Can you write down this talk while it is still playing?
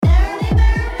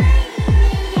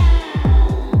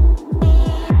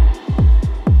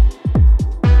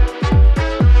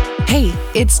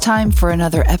It's time for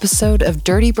another episode of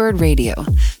Dirtybird Radio.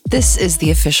 This is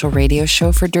the official radio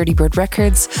show for Dirtybird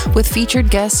Records, with featured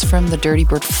guests from the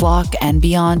Dirtybird flock and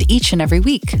beyond each and every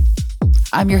week.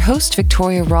 I'm your host,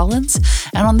 Victoria Rollins,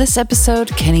 and on this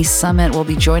episode, Kenny Summit will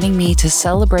be joining me to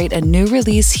celebrate a new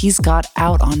release he's got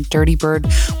out on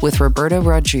Dirtybird with Roberto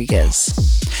Rodriguez.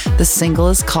 The single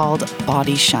is called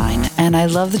Body Shine, and I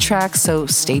love the track, so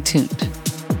stay tuned.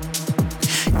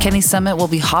 Kenny Summit will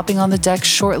be hopping on the deck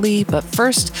shortly, but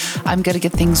first, I'm going to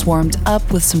get things warmed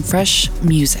up with some fresh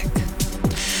music.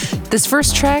 This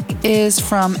first track is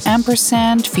from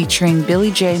AMPRS&ND featuring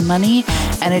Billy J Money,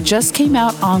 and it just came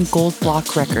out on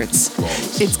Bloc Records.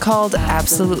 It's called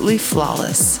Absolutely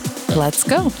Flawless. Let's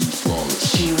go.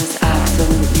 She was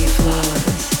absolutely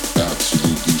flawless.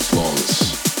 Absolutely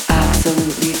flawless.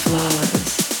 Absolutely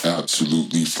flawless.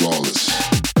 Absolutely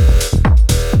flawless.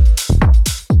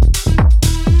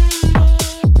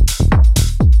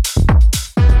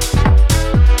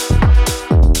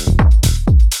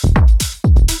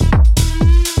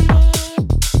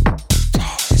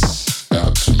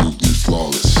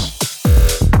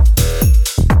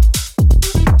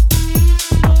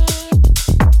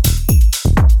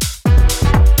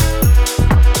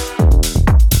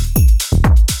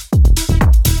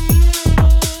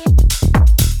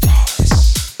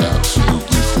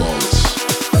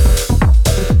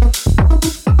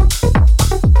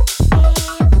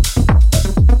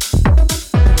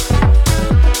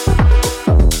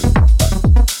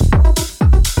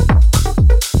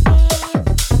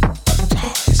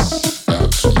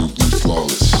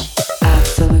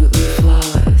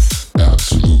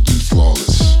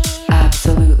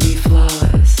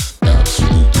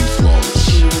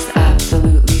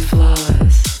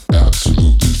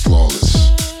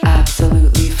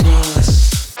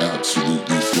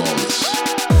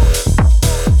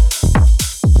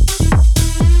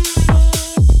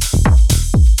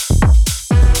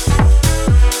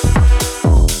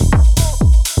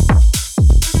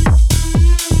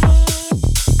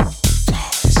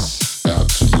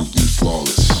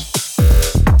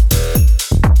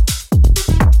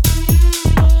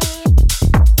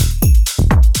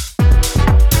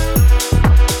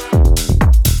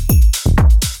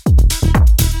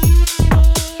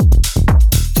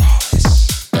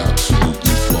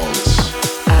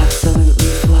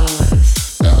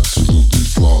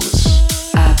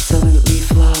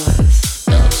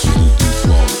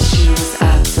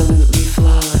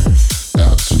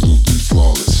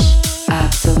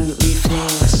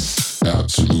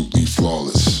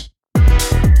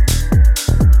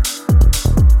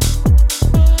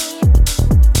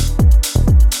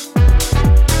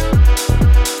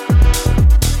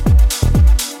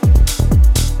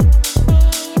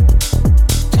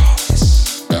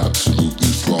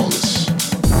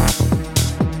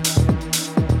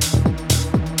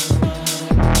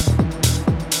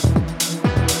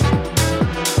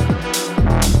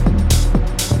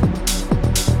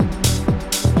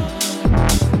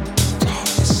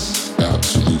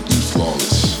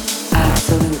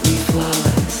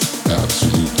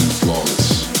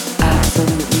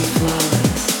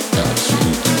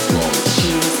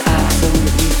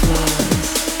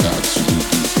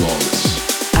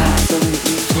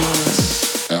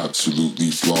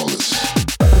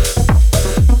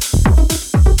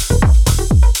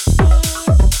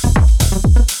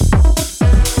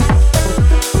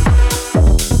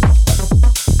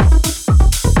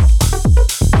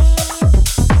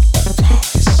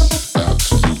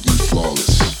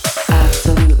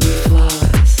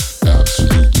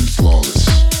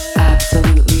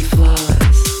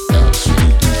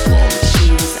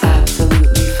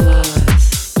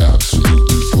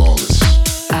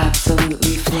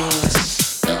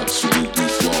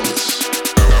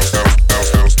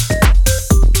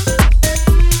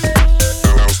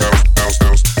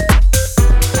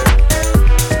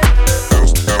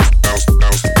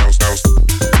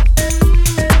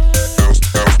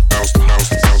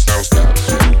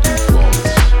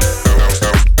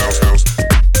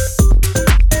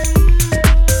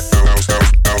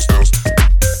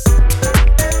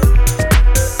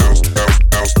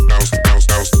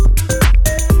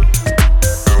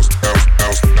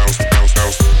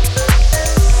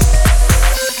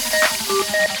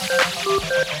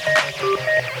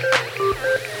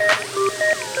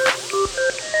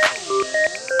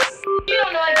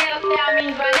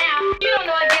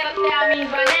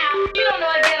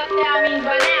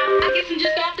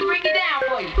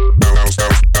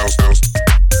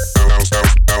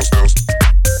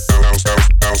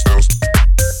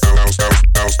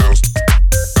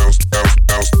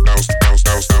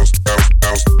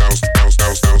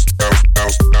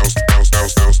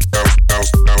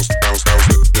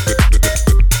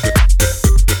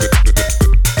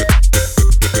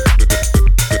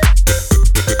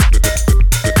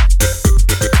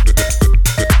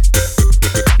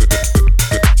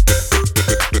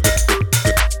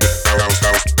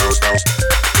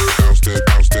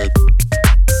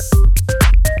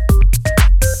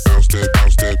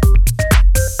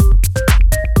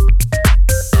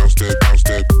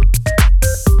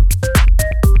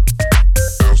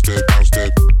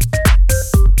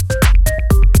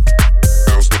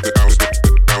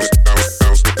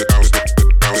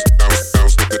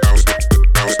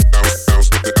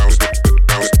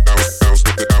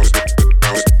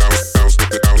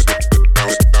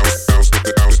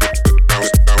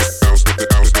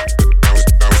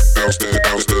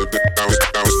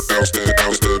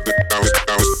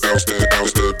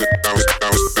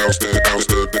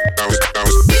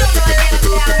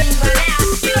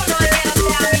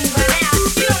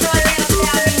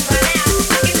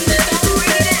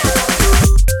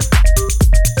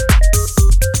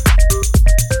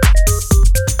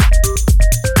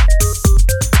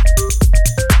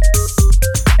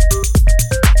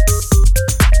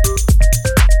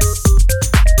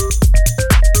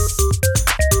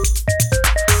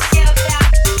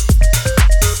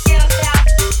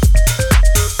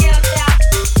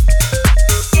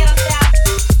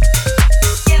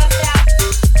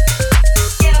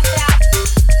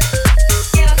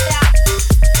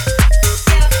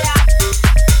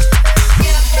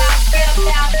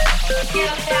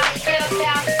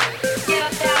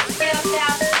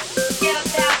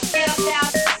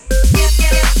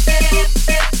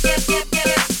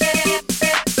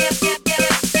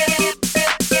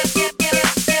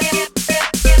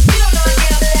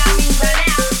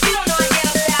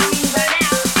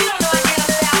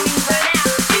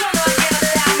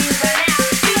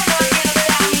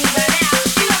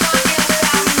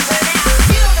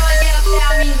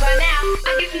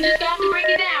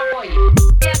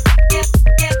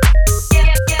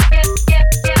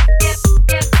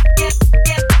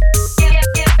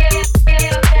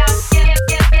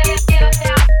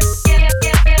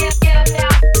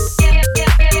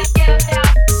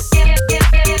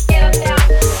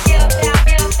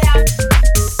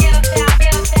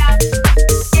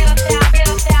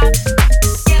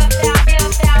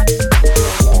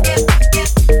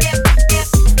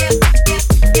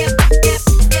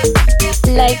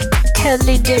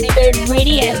 Dirtybird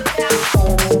Radio.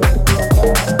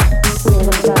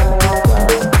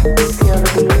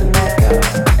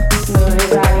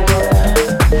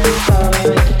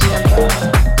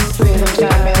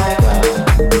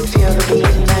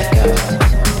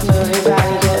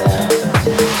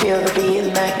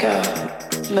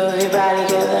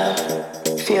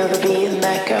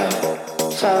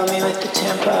 Follow me with the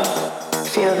tempo.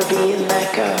 Feel the beat and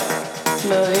let go.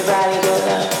 Move your body, get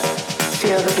up.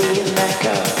 Feel the beat and let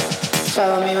go.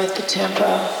 Follow me with the tempo.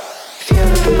 Feel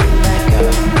the beat and let go.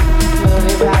 Move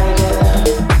your body, get up.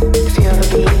 Feel the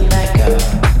beat and let go.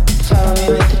 Follow me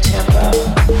with the tempo.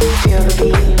 Feel the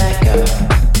beat and let go.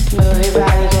 Move your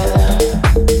body, get up.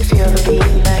 Feel the beat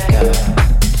and let go.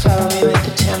 Follow me with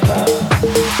the tempo.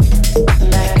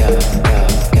 Let go, go,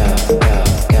 go, go,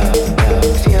 go, go.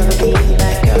 Feel the beat and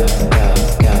let go, go,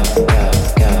 go, go,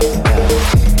 go, go.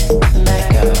 Let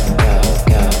go, go,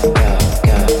 go, go, go,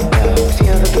 go.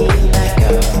 Feel the beat and let go,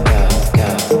 go,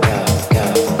 go, go,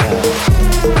 go, go.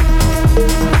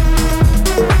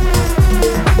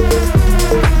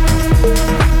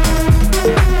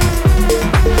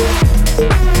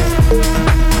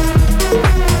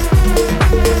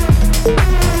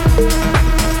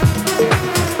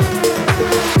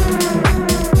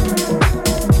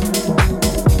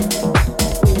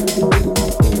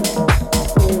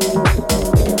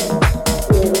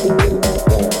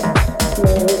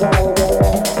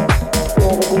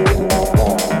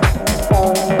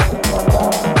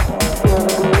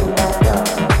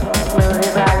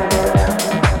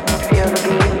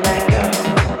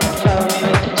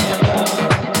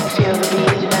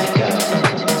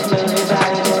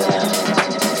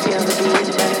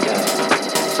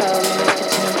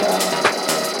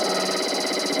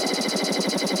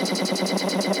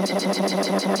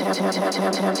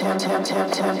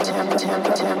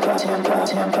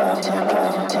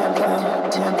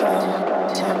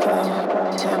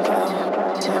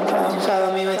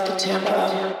 Follow me with the tempo.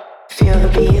 Feel the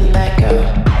beat and let go.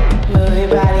 Move your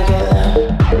body, get up.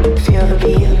 Feel the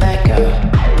beat and let go.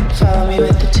 Follow me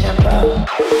with the tempo.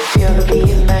 Feel the beat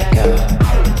and let go.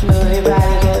 Move your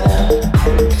body, get up.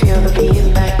 Feel the beat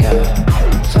and let go.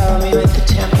 Follow me with the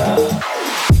tempo.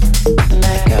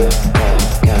 Let go, go,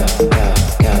 go, go,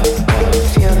 go, go.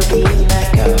 Feel the beat and let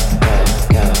go, go,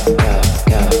 go, go,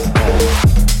 go, go.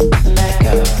 Let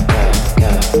go, go,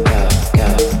 go, go, go, go.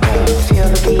 Feel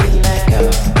the beat and let go,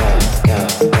 go, go,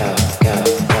 go, go,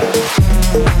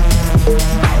 go.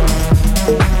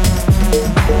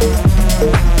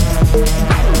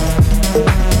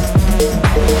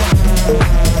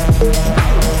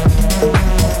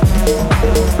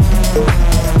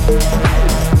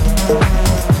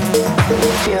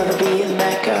 Feel the beat and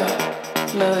let go.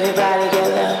 Move your body,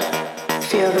 get up.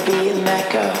 Feel the beat and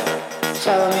let go.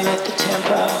 Follow me with the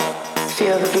tempo.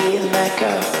 Feel the beat and let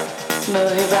go.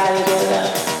 Move your body, get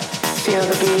up. Feel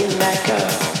the beat and let go.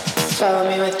 Follow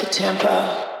me with the tempo.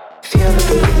 Feel the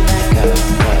beat and let go.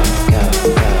 Go, go,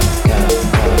 go, go,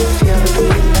 go. Feel the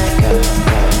beat and let go.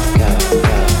 Go, go,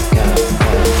 go, go,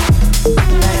 go.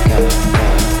 Let go, go,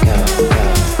 go,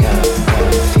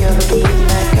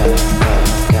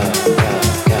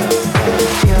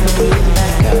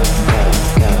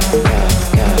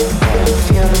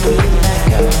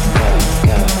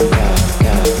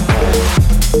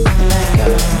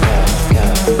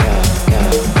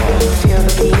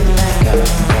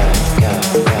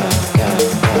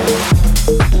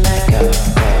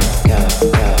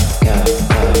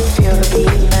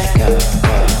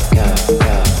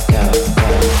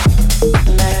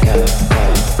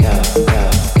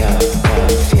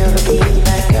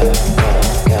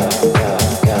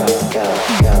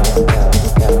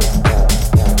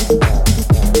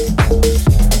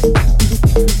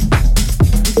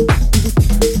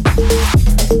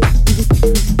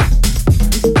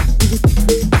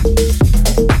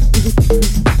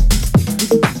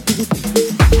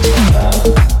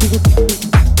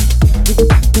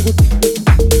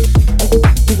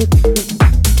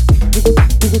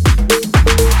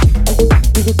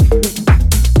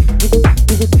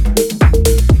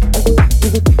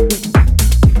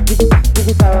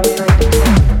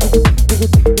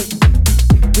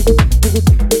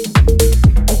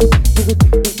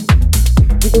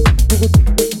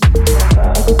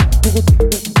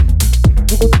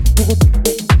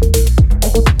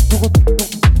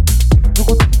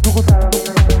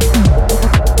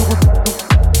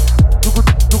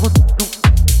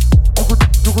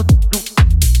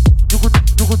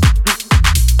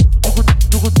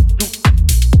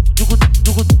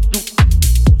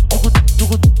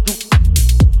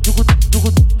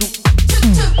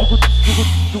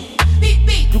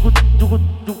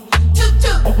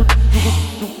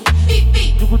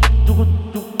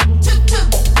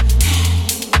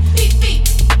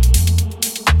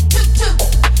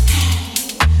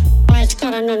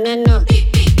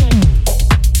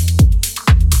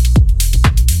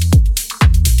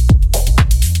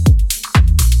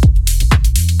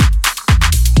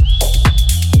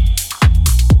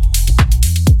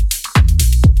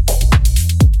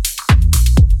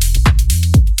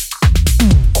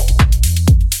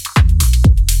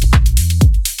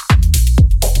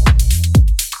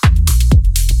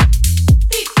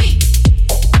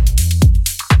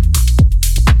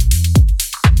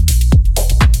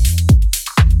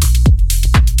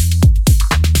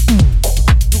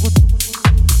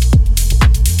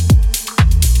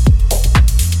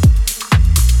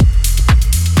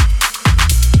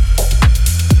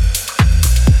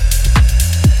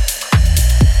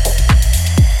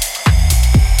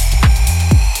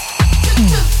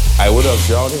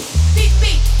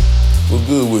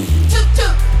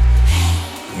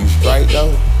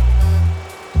 though.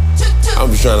 I'm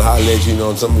just trying to holler at you, you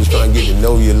know, somebody's trying to get to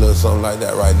know you a little something like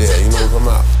that right there, you know what I'm talking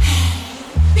about?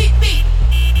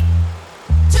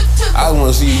 I just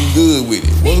want to see you good with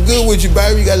it. What's good with you,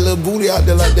 baby? You got a little booty out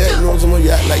there like that, you know what I'm saying?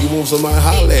 You act like you want somebody to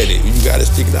holler at it. You got to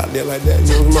stick it out there like that, you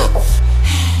know what I'm saying?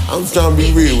 I'm just trying to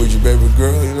be real with you, baby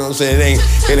girl, you know what I'm saying?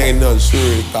 It ain't nothing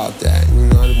serious about that, you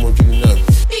know, I just want you to know.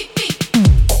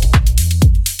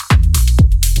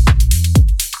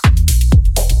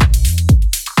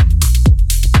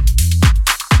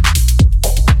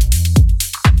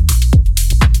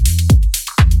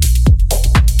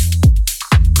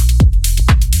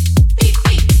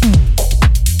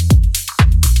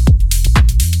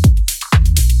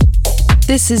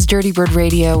 This is Dirtybird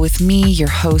Radio with me, your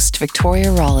host,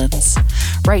 Victoria Rollins.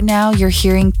 Right now, you're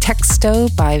hearing Texto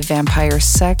by Vampire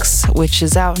Sex, which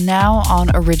is out now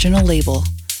on Original Label.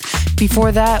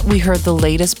 Before that, we heard the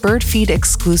latest Birdfeed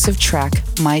exclusive track,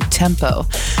 My Tempo,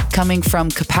 coming from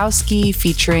Kapowsky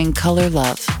featuring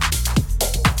COLOR.LOVE.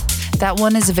 That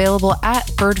one is available at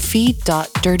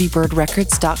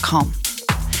birdfeed.dirtybirdrecords.com.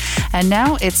 And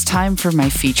now it's time for my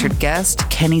featured guest,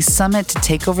 Kenny Summit, to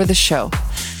take over the show.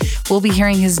 We'll be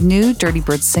hearing his new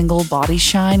Dirtybird single, Body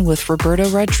Shine, with Roberto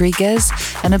Rodriguez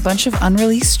and a bunch of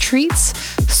unreleased treats.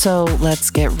 So let's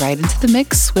get right into the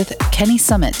mix with Kenny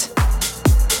Summit.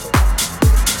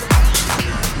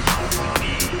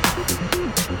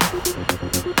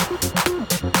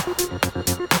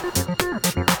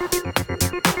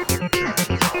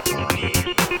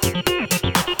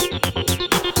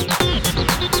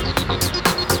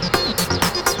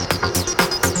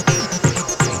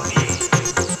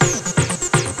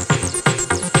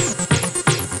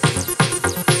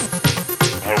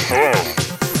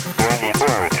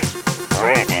 Dirtybird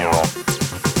Radio.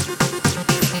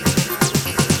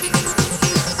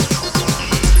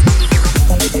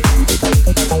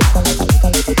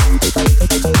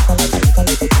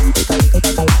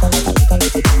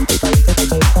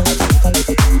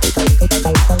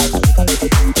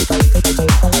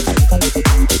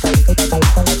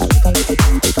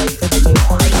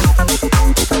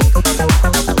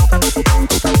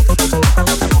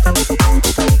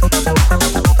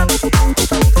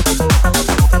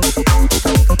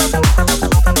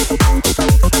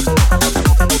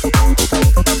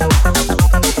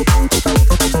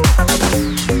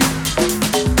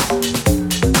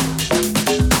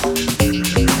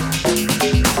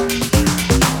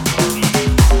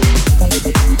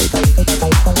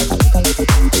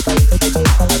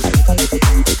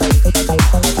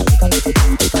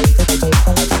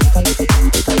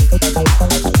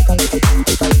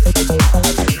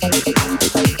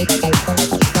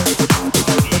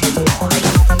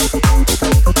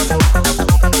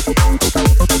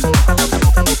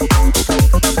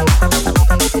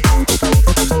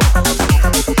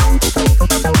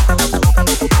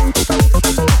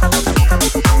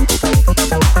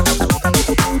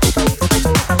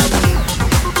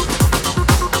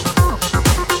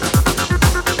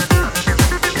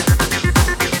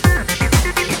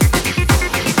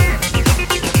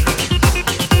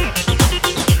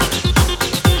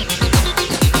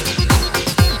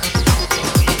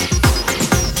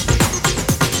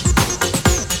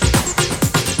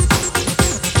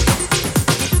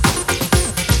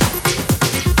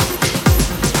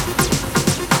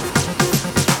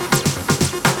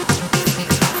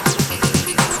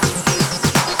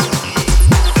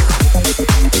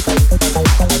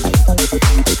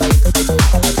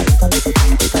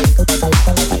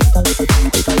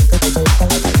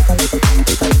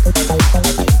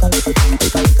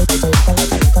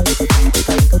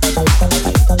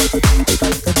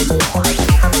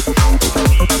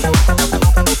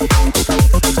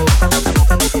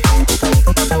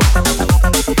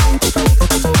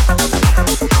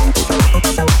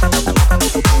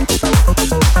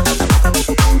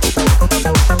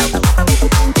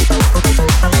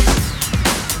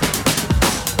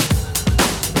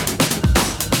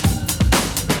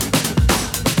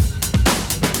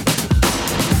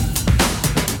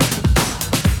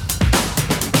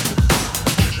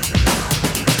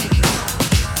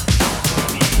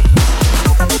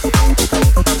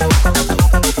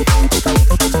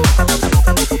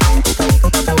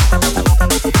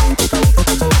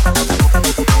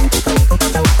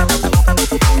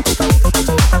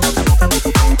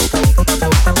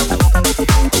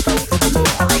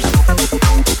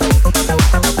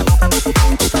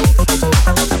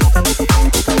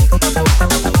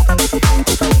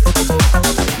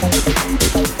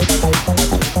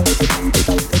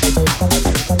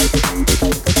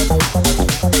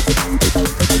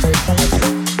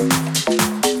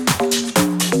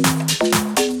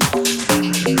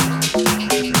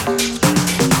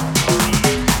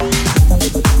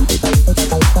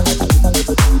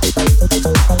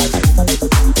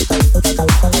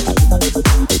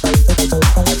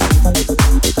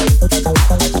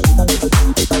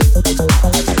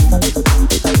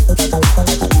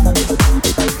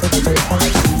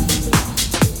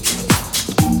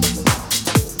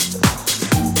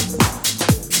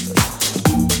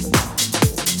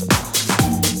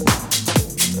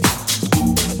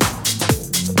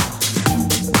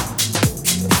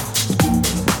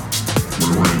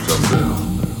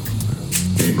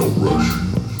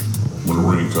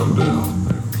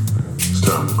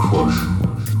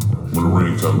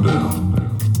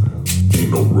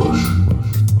 together.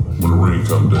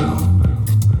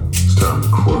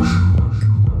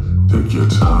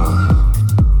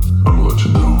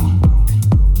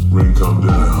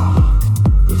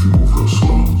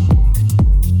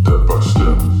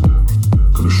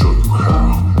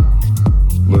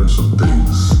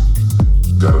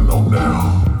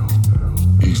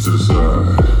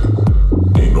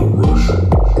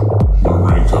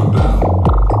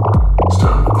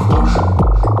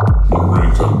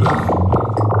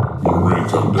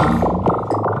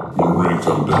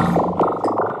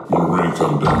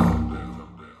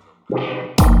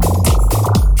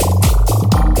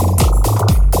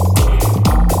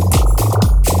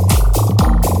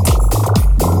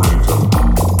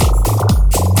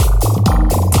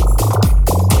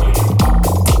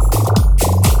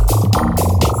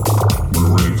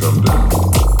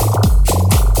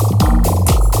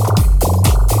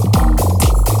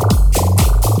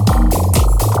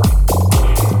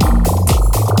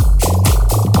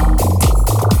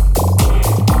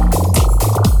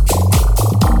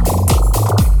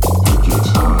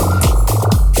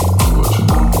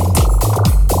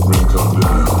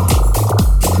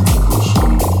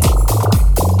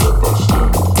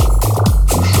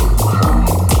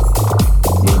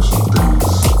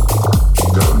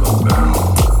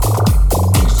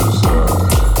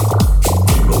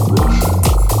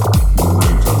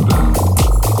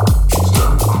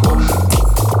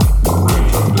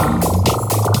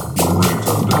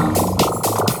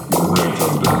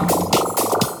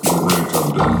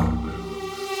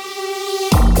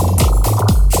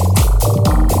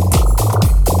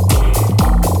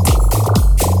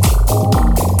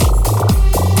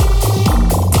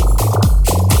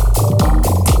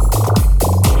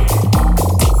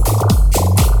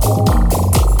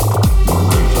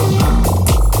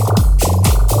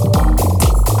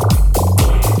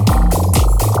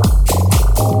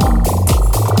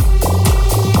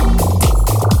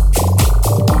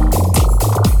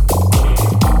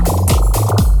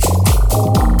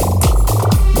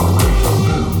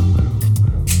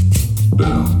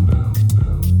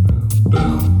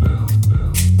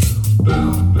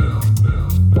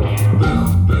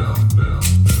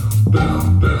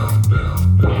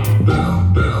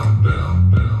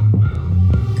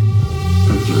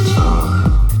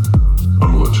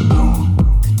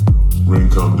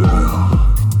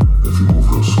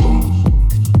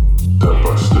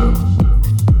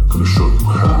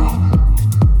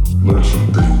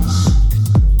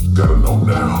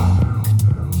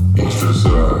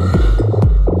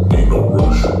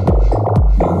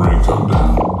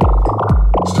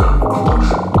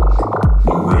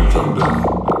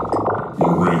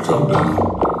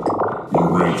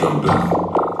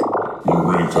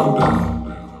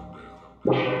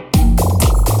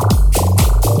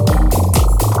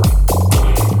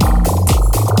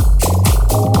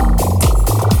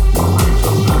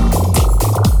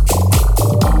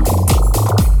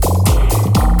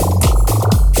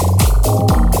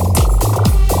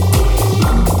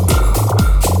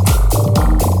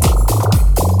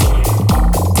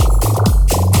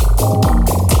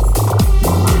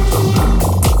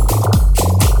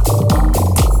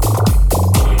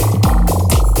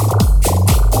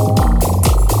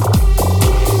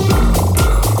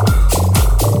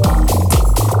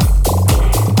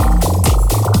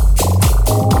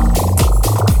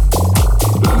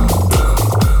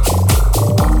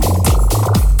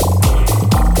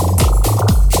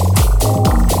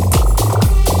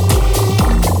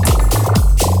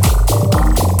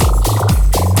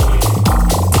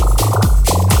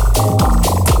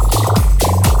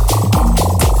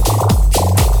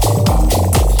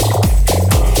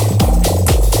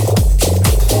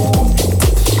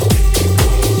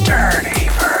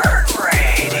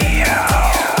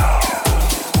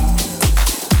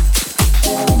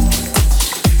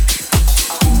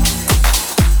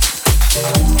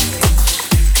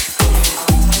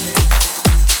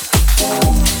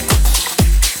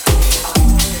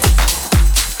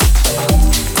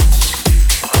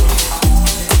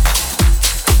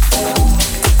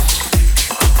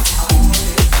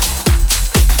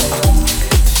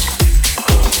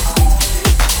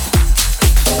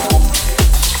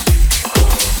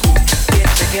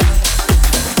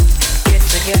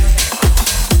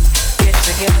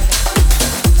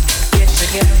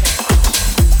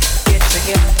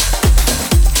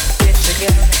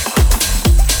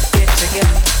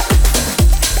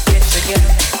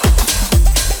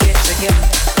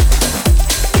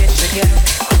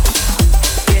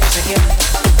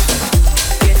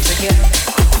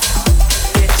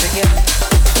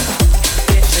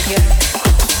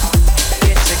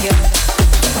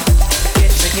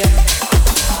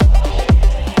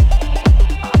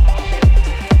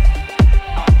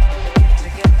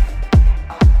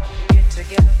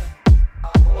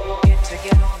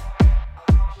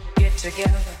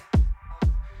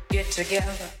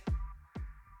 together,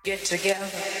 get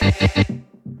together.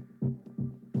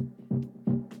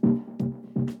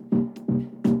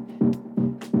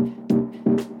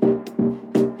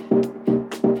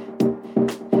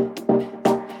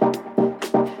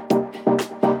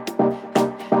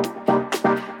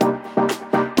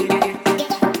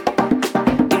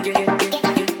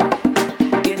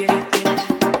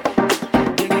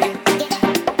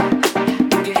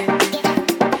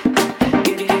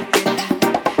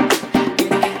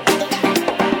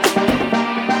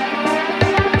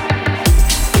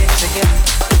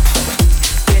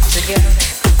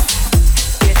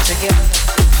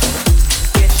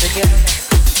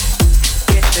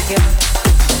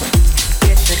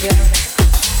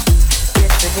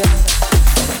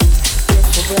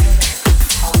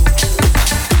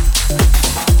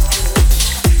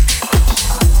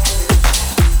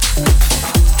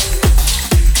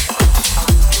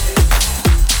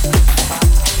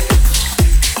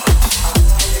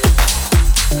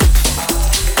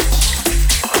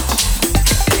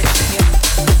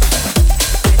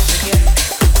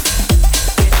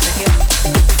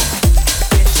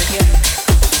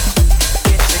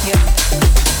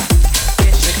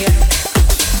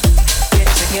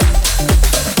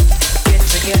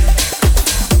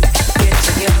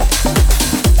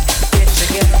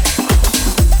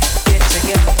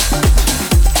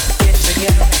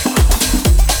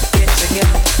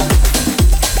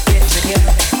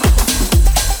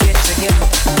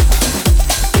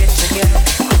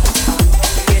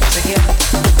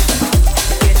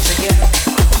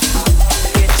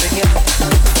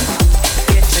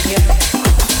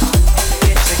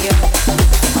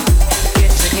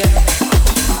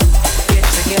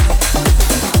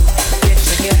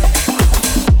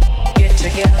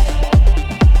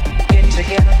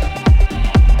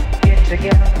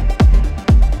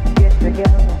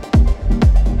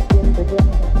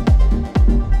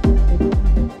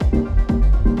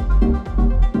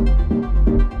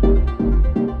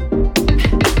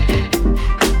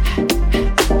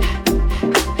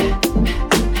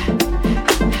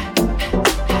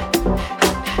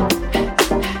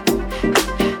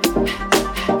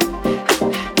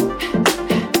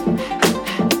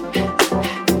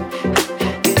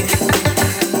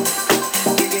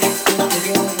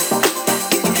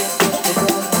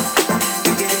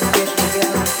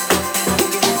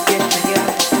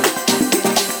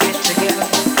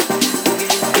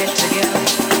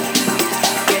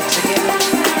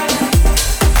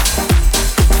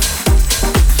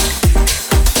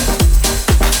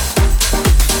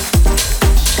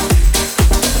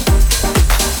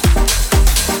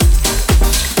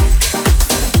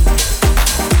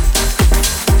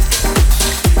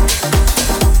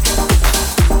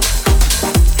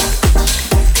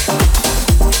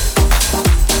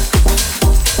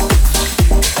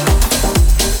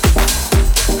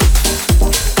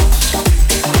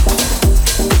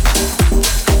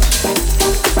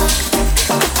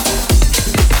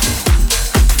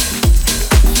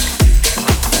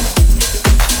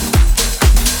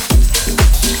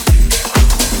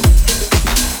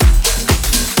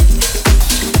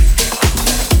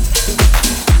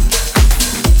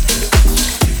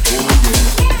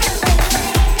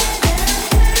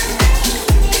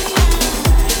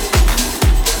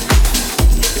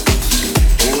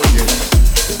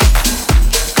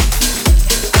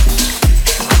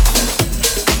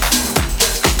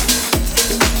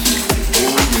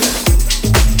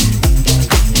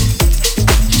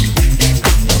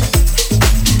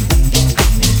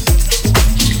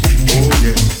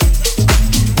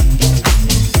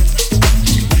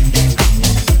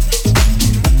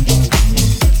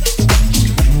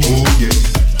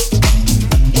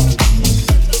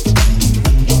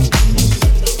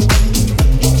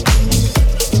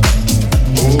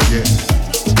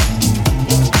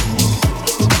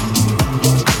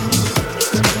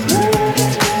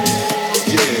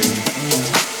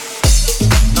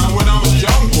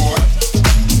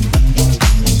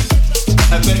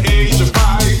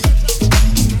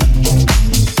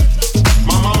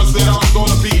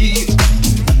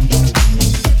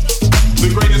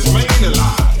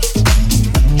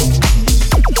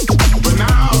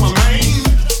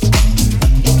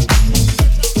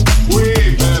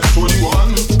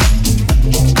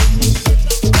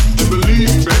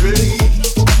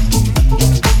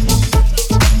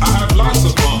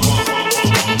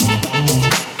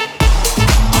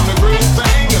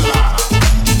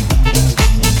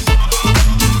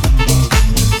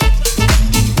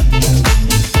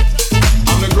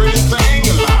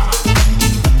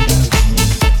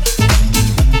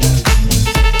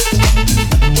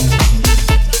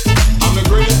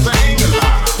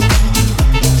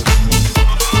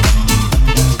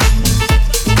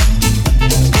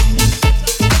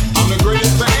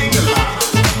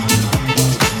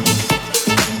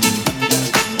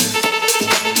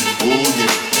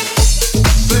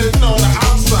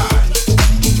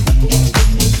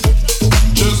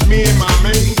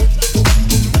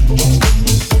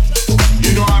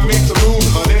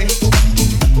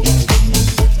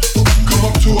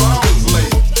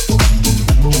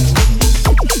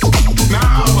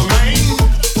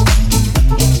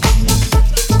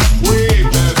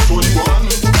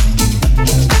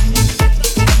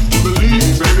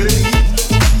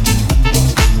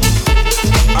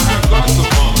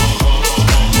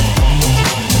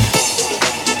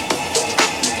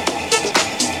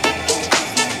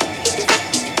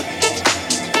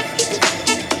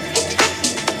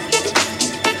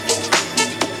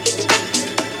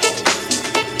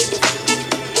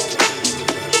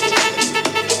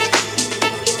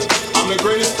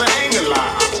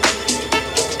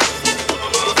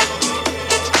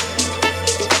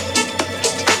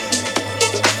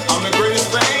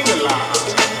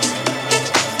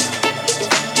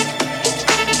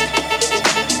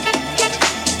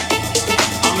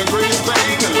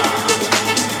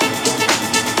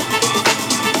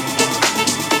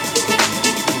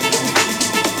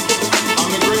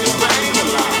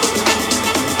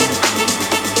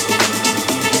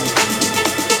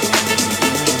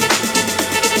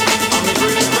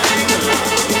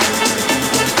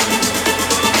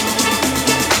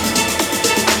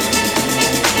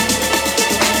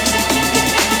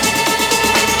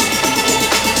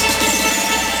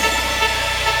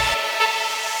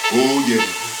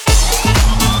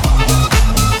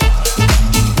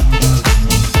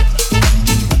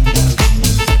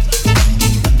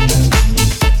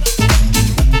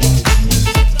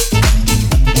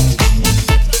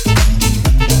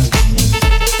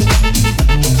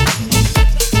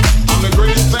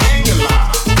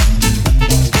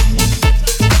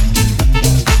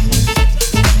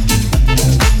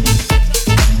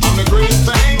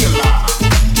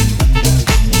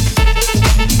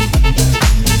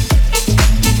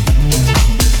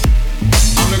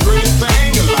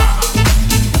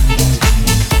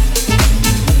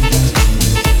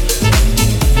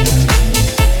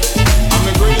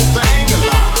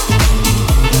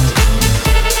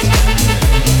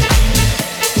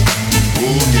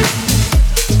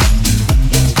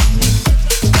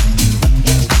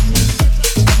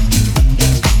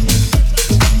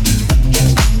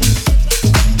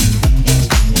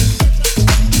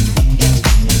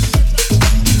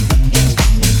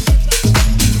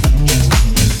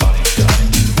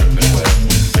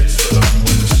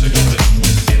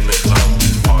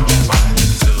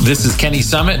 This is Kenny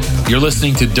Summit. You're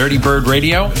listening to Dirtybird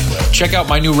Radio. Check out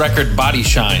my new record, Body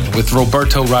Shine, with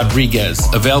Roberto Rodriguez,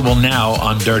 available now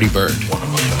on Dirtybird.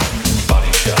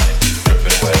 Body shine,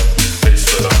 dripping wet,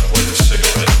 face lit up with a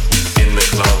cigarette. In the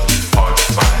club, hard to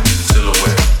find,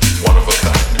 silhouette, one of a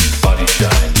kind. Body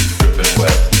shine, dripping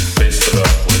wet, face lit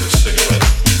up with a cigarette.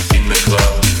 In the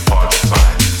club, hard to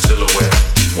find, silhouette,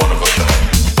 one of a kind.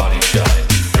 Body shine,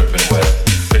 dripping wet,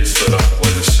 face lit up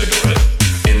with a cigarette.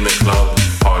 In the club,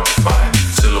 hard to find,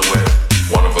 silhouette,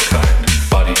 one of a kind.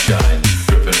 Body shine,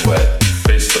 dripping wet,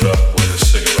 face lit up with a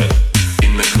cigarette.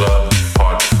 In the club,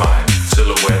 hard to find,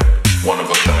 silhouette, one of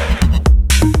a kind.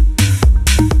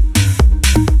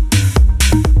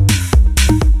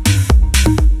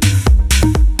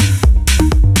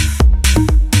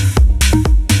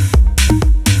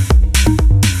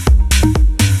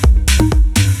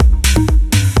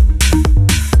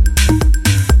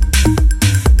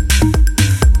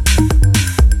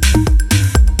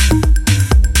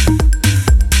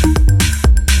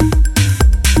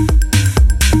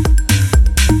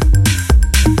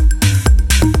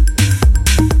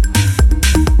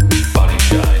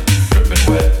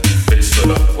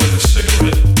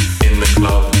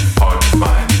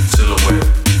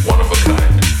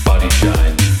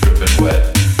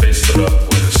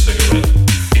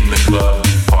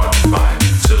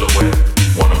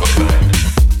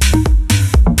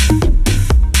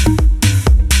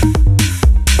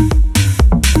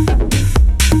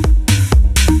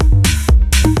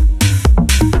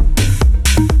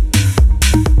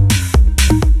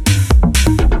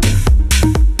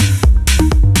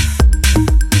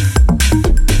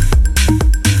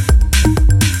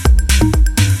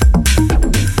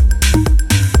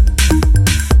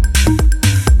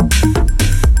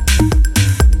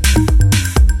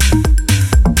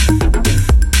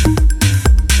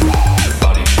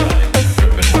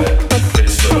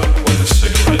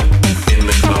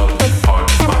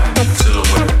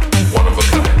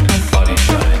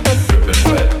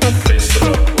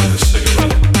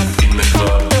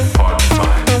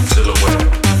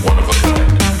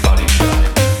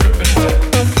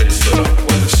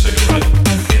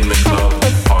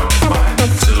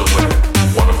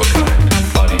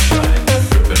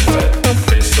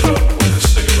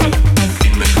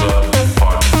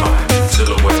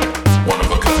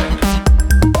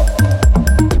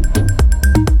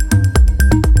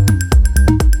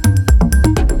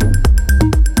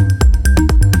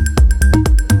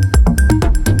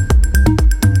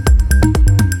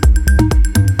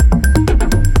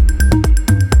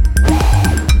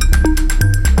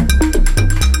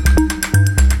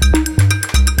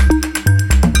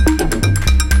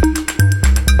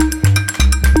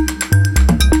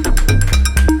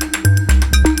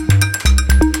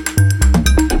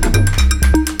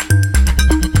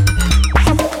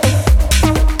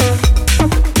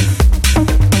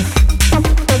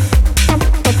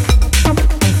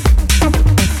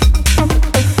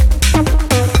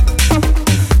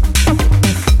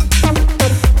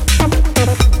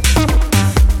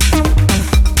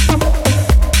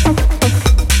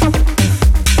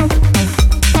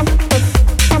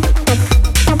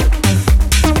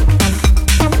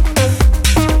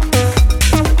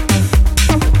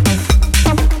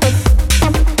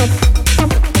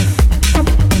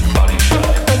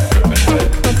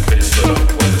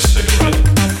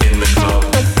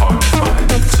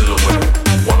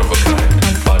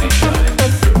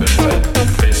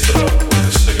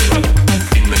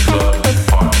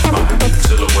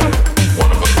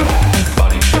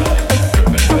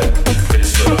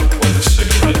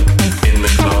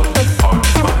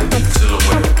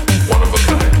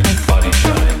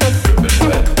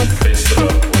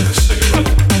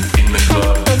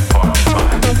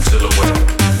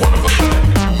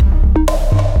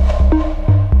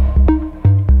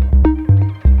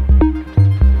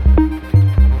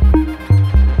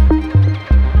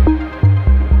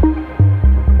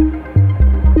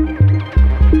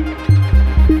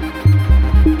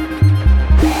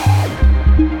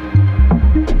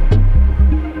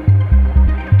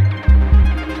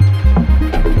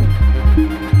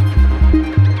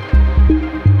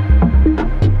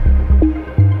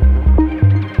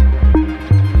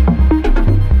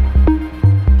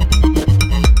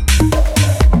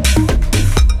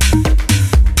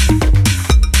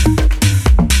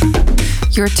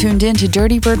 You're tuned in to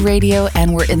Dirtybird Radio,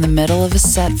 and we're in the middle of a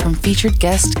set from featured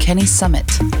guest Kenny Summit.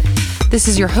 This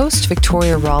is your host,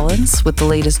 Victoria Rollins, with the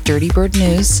latest Dirtybird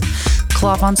news.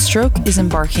 COLOR.LOVE on Stroke is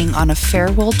embarking on a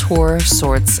farewell tour of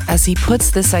sorts as he puts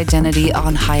this identity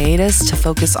on hiatus to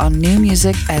focus on new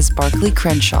music as Barclay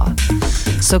Crenshaw.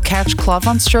 So catch COLOR.LOVE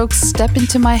on Stroke's Step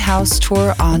Into My House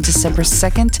tour on December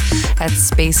 2nd at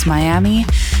Space Miami,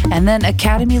 and then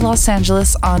Academy Los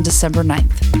Angeles on December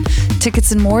 9th.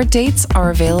 Tickets and more dates are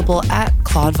available at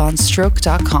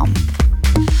claudevonstroke.com.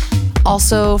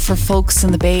 Also, for folks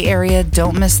in the Bay Area,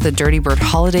 don't miss the Dirtybird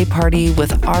Holiday Party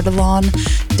with Ardalan,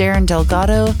 Darren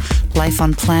Delgado, Life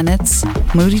on Planets,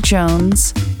 Moody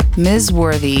Jones, Ms.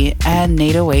 Worthy, and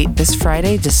Nate 08 this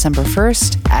Friday, December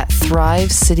 1st at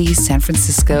Thrive City, San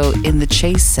Francisco in the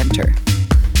Chase Center.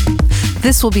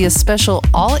 This will be a special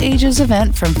all-ages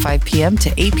event from 5 p.m.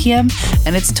 to 8 p.m.,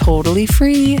 and it's totally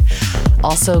free.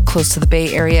 Also, close to the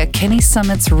Bay Area, Kenny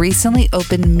Summit's recently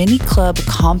opened mini club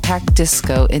Compact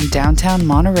Disco in downtown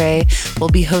Monterey will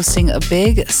be hosting a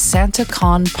big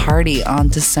SantaCon party on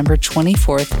December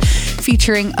 24th,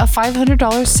 featuring a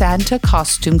 $500 Santa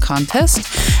costume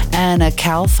contest and a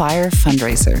Cal Fire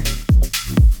fundraiser.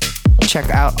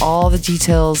 Check out all the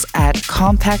details at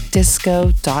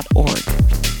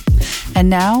compactdisco.org. And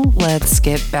now, let's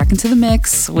get back into the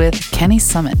mix with Kenny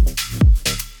Summit.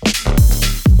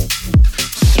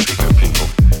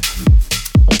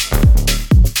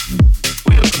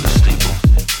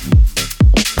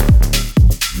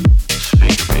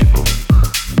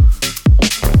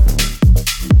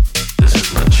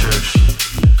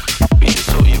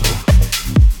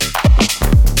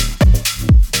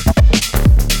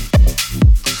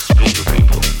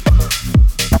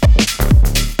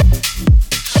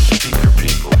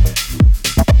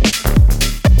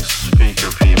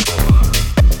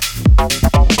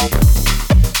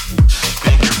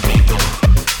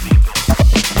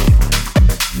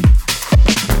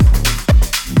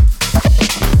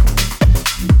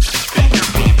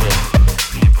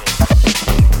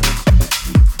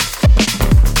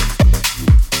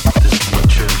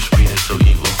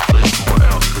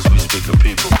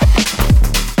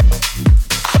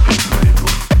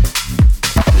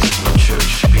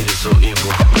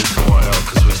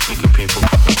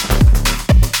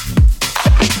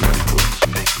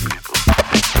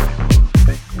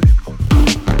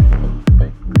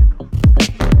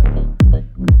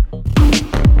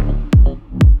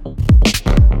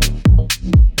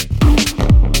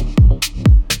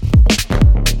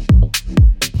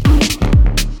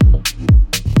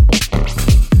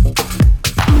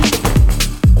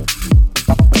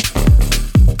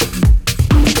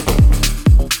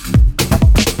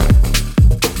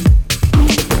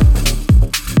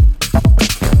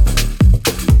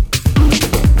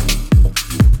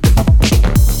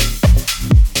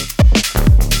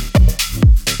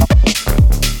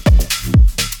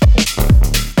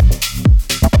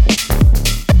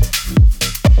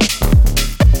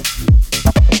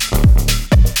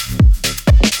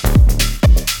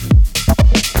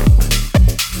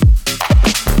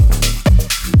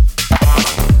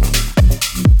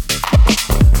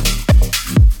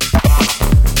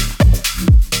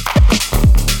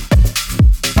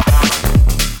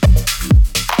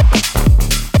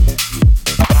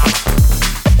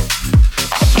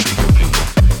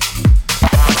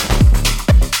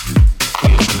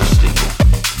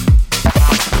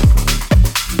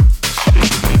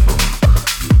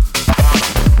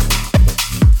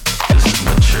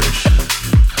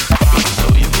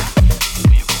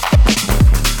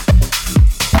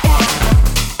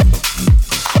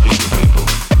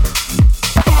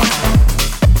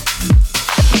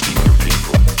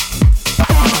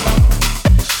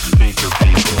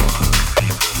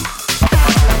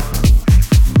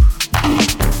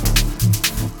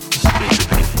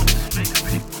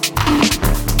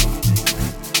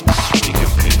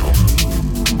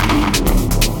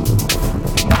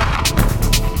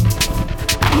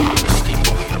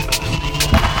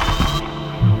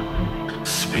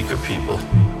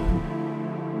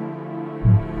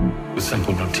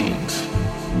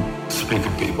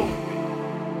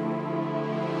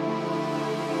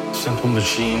 Simple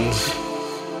machines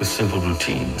with simple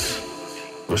routines.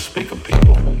 We're speaker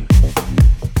people.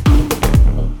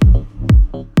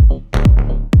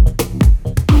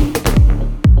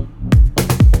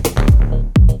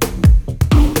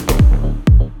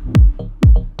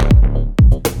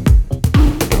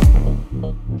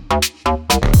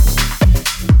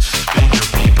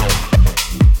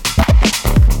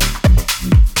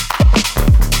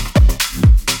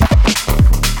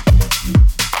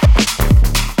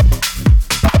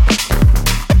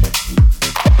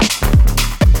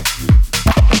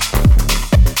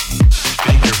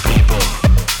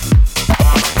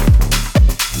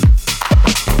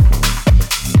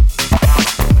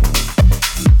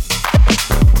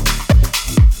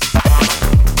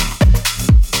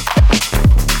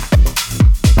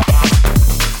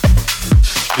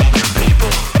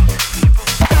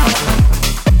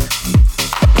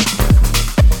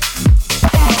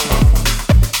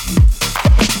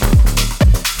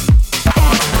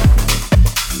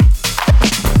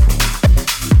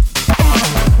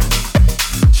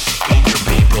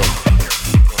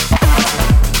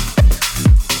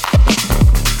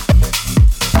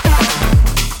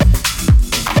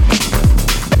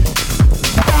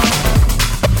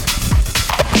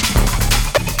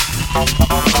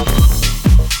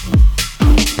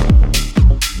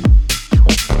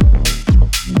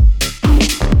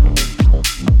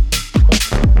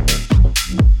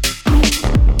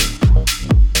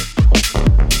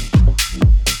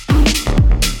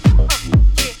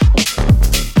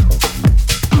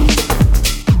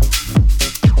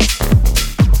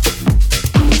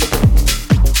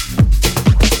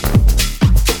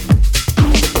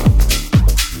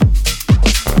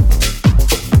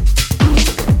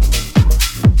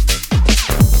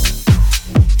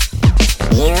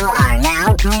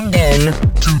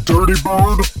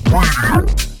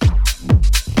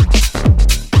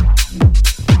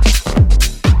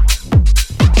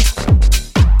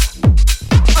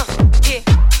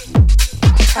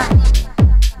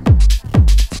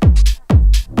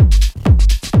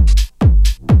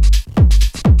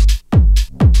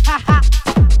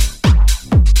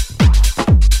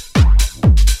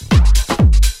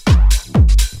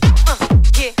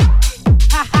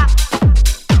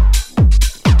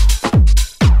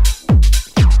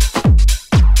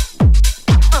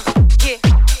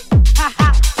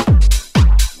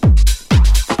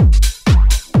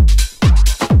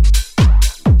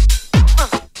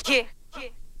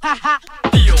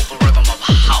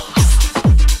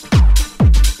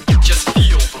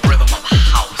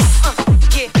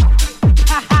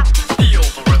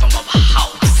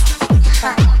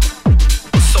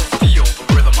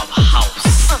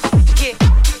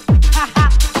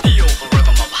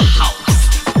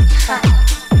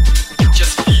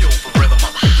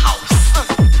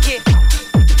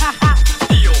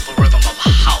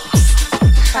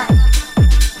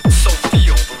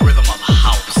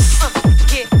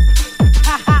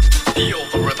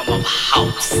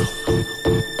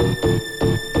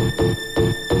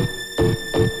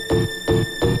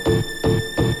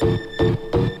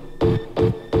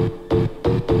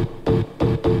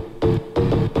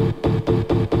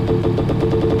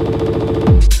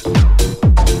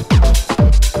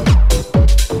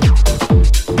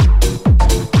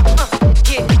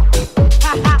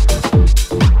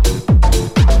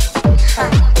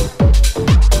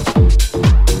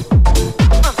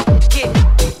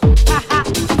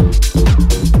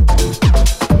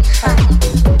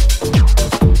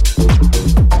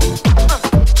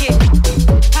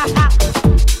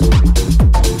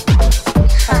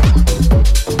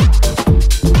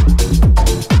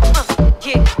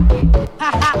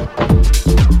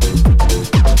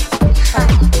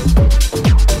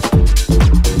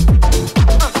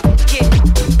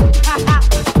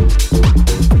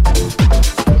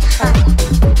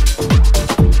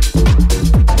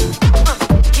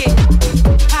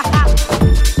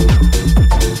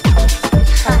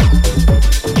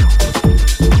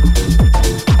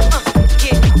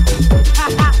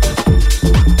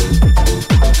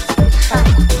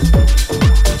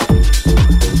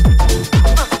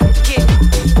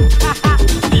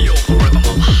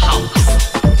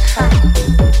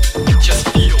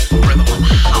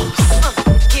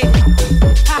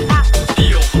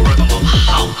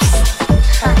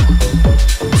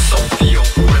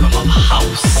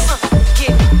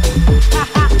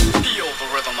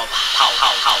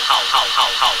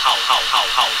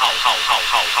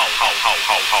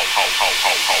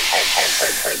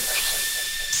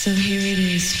 So here it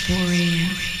is, 4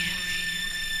 a.m.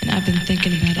 And I've been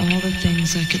thinking about all the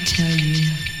things I could tell you.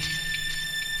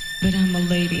 But I'm a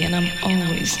lady and I'm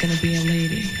always gonna be a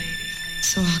lady.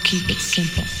 So I'll keep it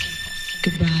simple.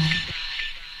 Goodbye.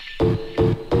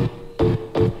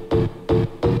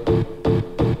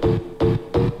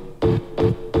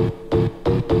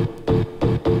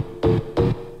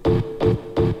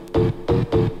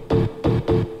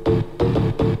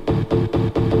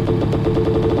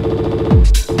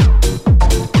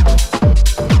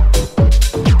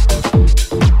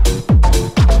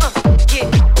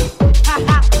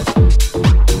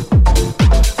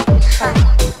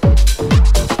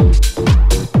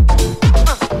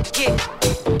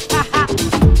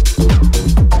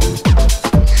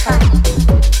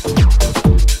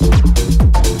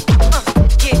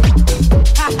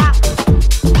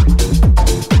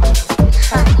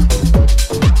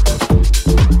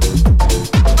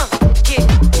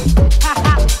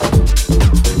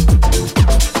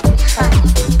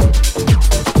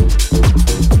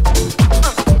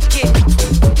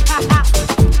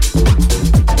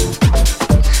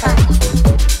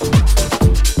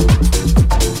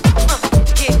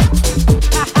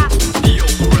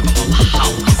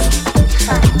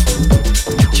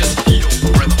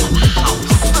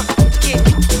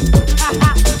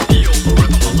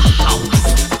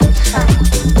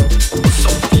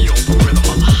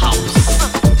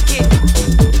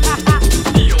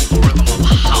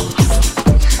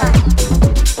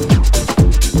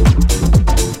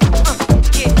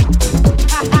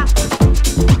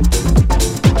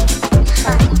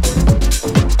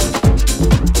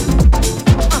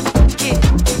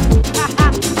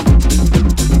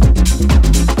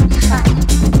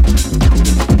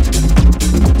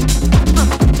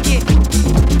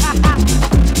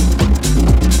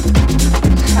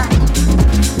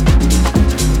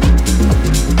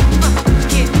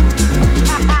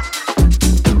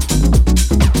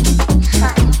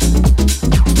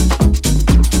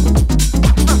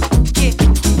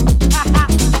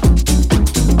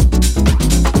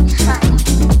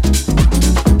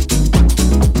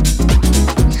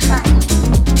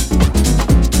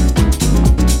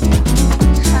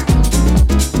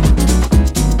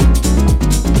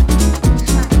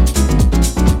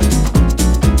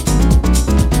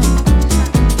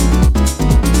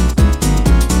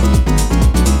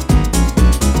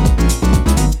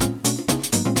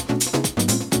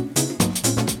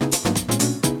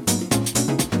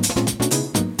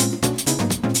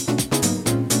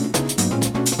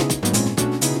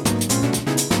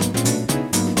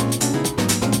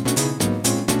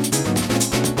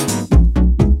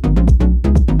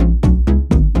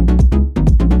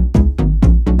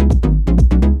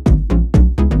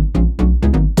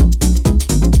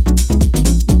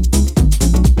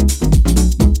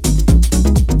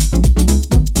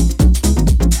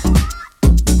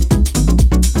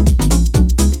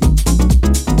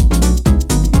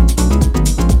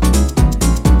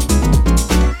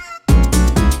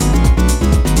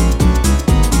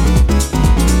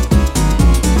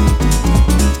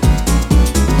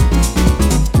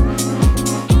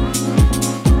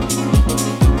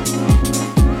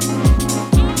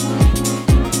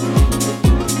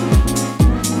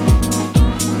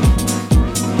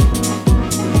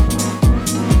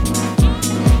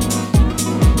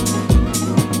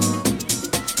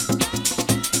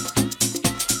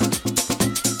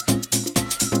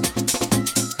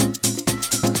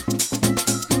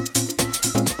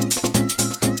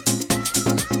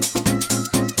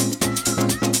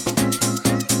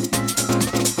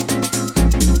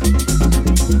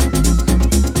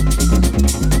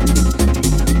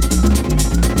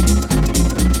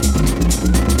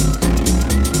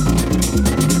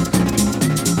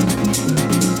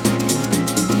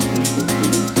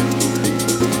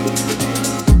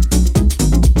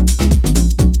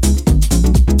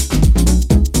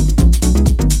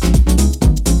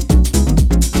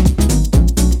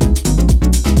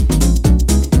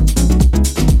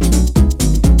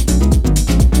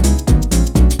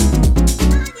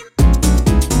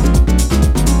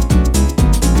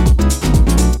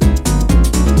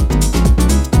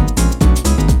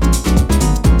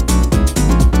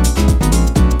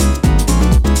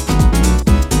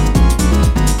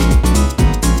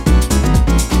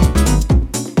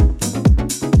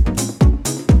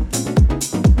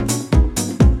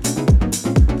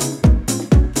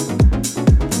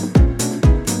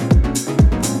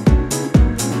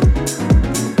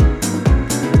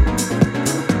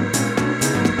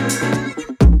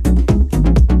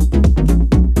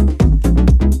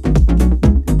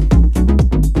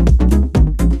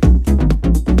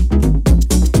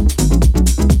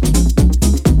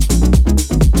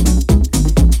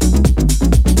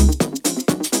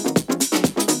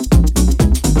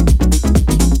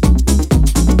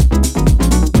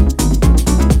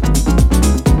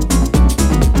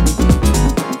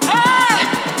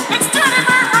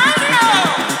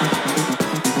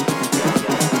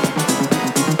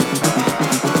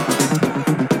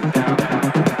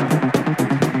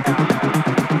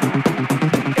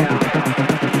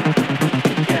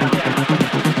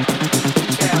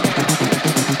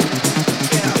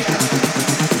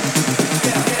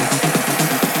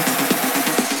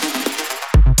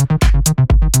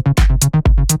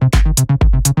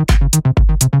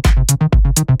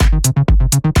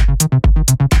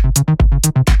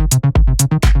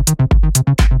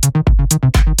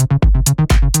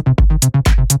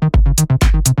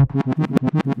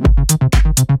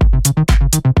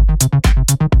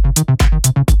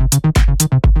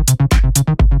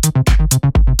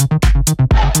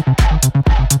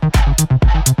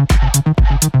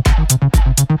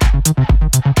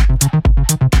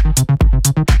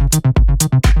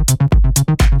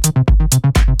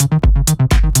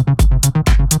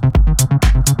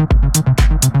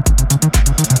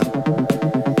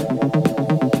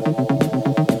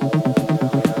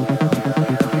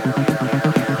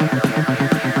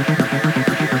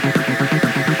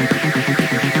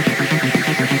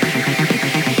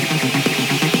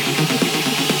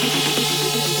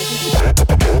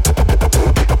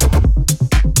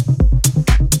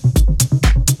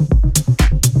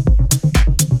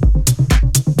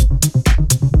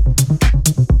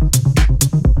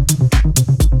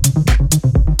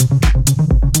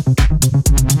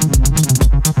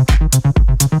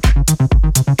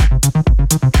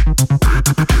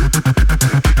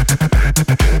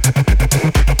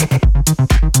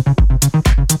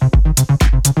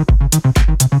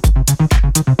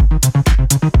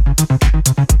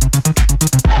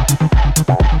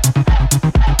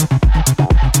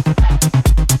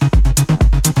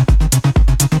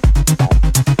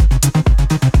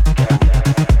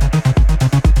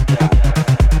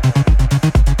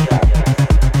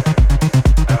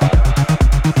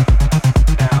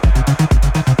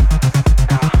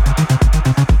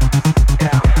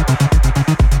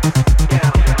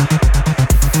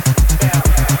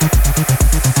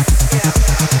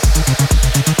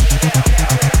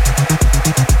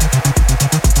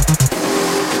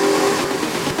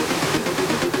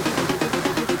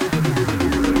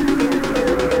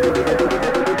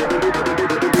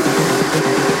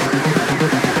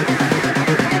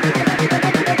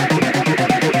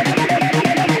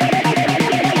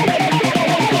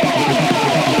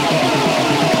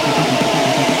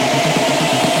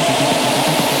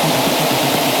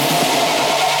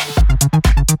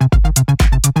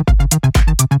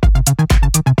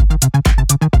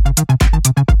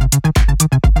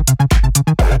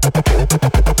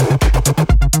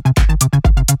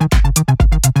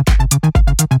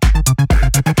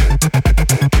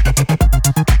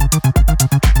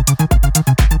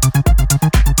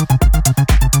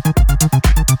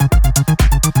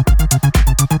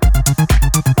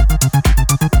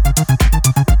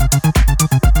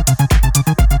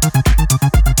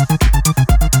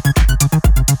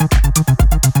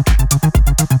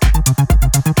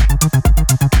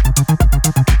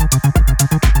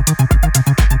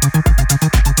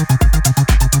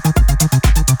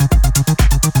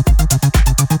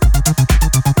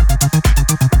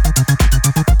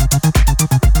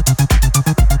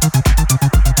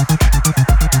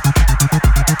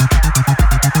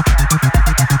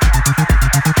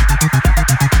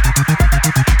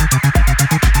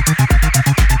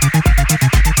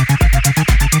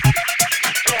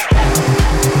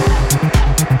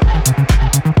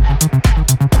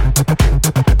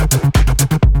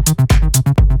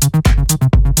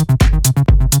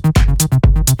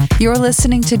 You're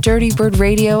listening to Dirtybird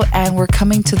Radio, and we're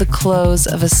coming to the close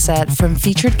of a set from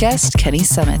featured guest Kenny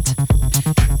Summit.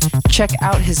 Check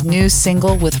out his new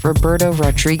single with Roberto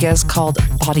Rodriguez called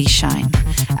Body Shine,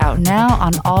 out now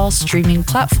on all streaming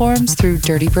platforms through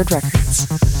Dirtybird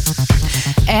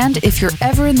Records. And if you're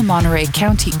ever in the Monterey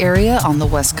County area on the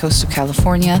west coast of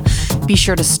California, be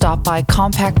sure to stop by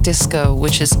Compact Disco,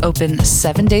 which is open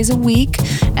 7 days a week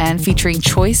and featuring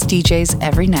choice DJs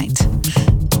every night.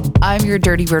 I'm your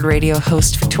Dirtybird Radio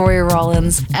host, Victoria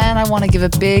Rollins, and I want to give a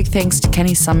big thanks to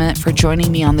Kenny Summit for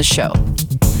joining me on the show.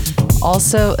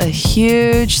 Also, a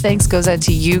huge thanks goes out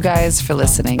to you guys for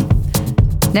listening.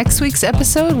 Next week's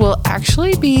episode will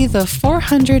actually be the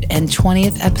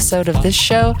 420th episode of this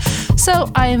show,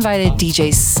 so I invited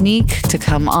DJ Sneak to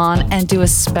come on and do a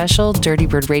special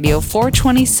Dirtybird Radio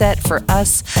 420 set for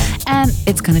us, and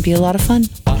it's going to be a lot of fun.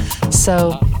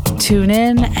 So tune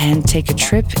in and take a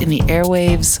trip in the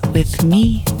airwaves with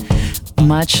me.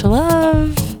 Much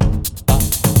love.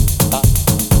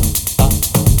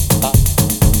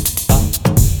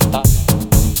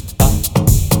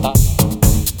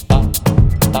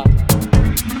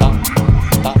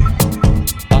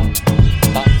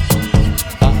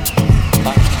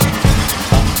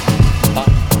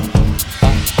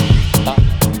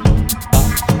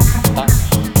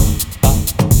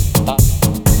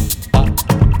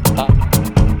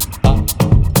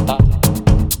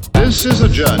 This is a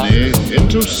journey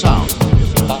into sound.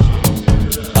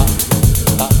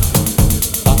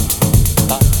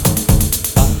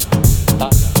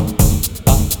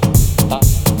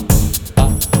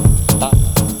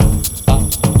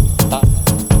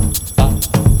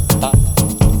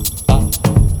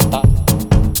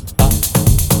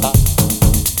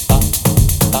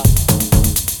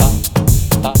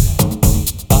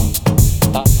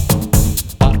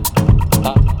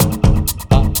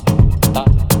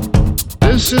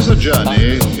 This is a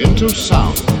journey into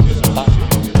sound.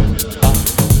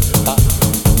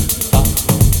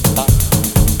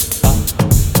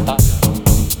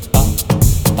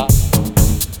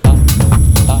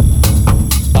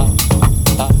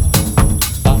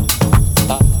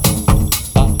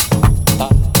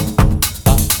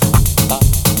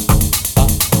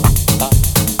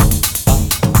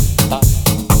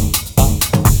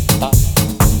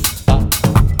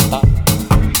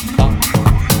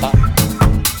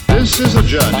 This is a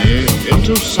journey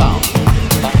into sound.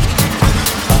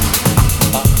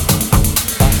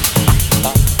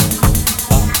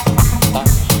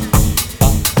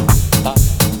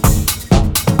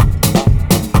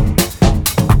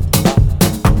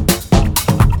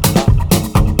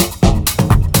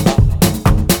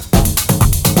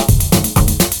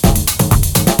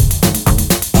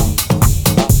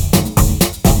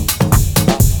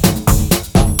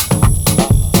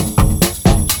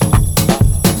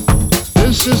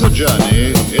 This is a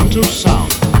journey into sound.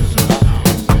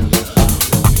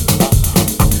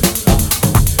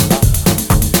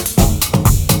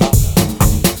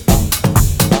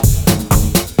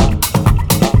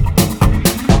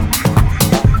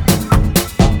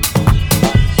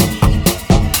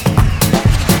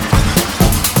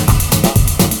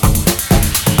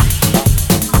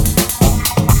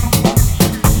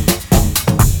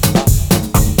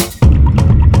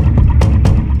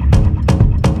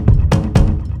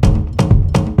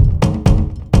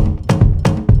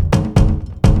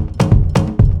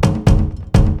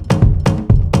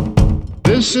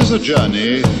 This is a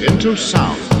journey into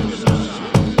sound.